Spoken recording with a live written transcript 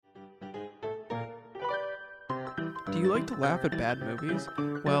Do you like to laugh at bad movies?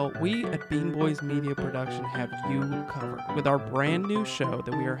 Well, we at Bean Boys Media Production have you covered with our brand new show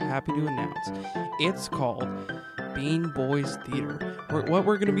that we are happy to announce. It's called Bean Boys Theater. What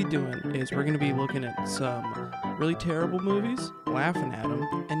we're going to be doing is we're going to be looking at some really terrible movies, laughing at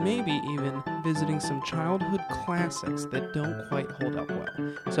them, and maybe even visiting some childhood classics that don't quite hold up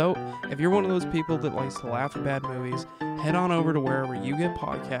well. So, if you're one of those people that likes to laugh at bad movies, head on over to wherever you get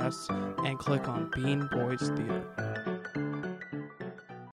podcasts and click on Bean Boys Theater.